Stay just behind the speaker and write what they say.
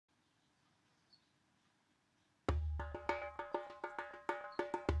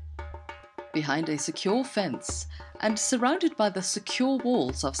Behind a secure fence and surrounded by the secure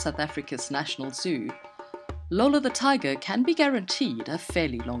walls of South Africa's National Zoo, Lola the tiger can be guaranteed a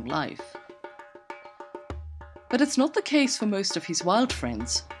fairly long life. But it's not the case for most of his wild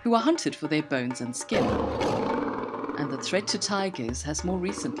friends, who are hunted for their bones and skin. And the threat to tigers has more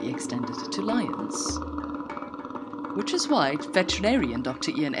recently extended to lions. Which is why veterinarian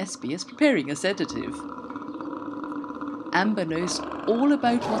Dr. Ian Espy is preparing a sedative. Amber knows all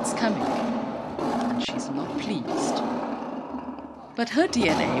about what's coming, and she's not pleased. But her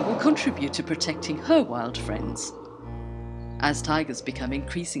DNA will contribute to protecting her wild friends. As tigers become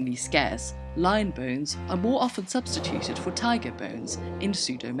increasingly scarce, lion bones are more often substituted for tiger bones in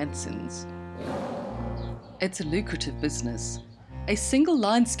pseudo-medicines. It's a lucrative business. A single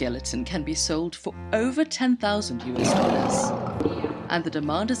lion skeleton can be sold for over $10,000 US, and the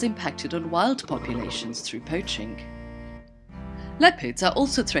demand is impacted on wild populations through poaching. Leopards are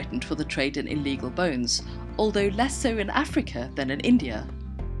also threatened for the trade in illegal bones, although less so in Africa than in India.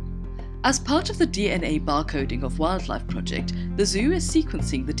 As part of the DNA Barcoding of Wildlife Project, the zoo is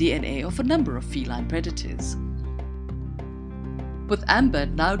sequencing the DNA of a number of feline predators. With Amber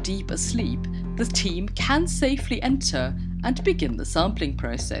now deep asleep, the team can safely enter and begin the sampling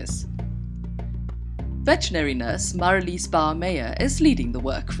process. Veterinary nurse Marlies Bauer-Meyer is leading the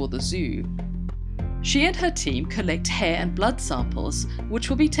work for the zoo. She and her team collect hair and blood samples, which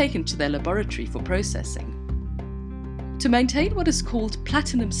will be taken to their laboratory for processing. To maintain what is called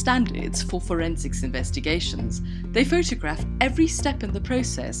platinum standards for forensics investigations, they photograph every step in the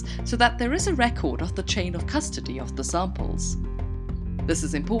process so that there is a record of the chain of custody of the samples. This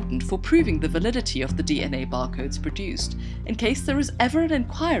is important for proving the validity of the DNA barcodes produced, in case there is ever an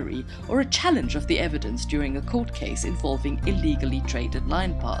inquiry or a challenge of the evidence during a court case involving illegally traded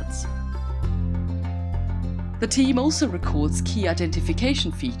lion parts. The team also records key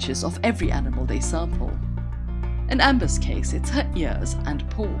identification features of every animal they sample. In Amber's case, it's her ears and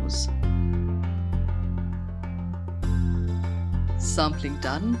paws. Sampling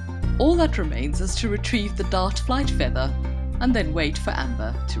done, all that remains is to retrieve the dart flight feather and then wait for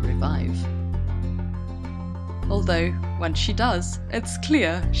Amber to revive. Although, when she does, it's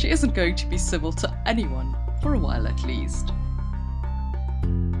clear she isn't going to be civil to anyone for a while at least.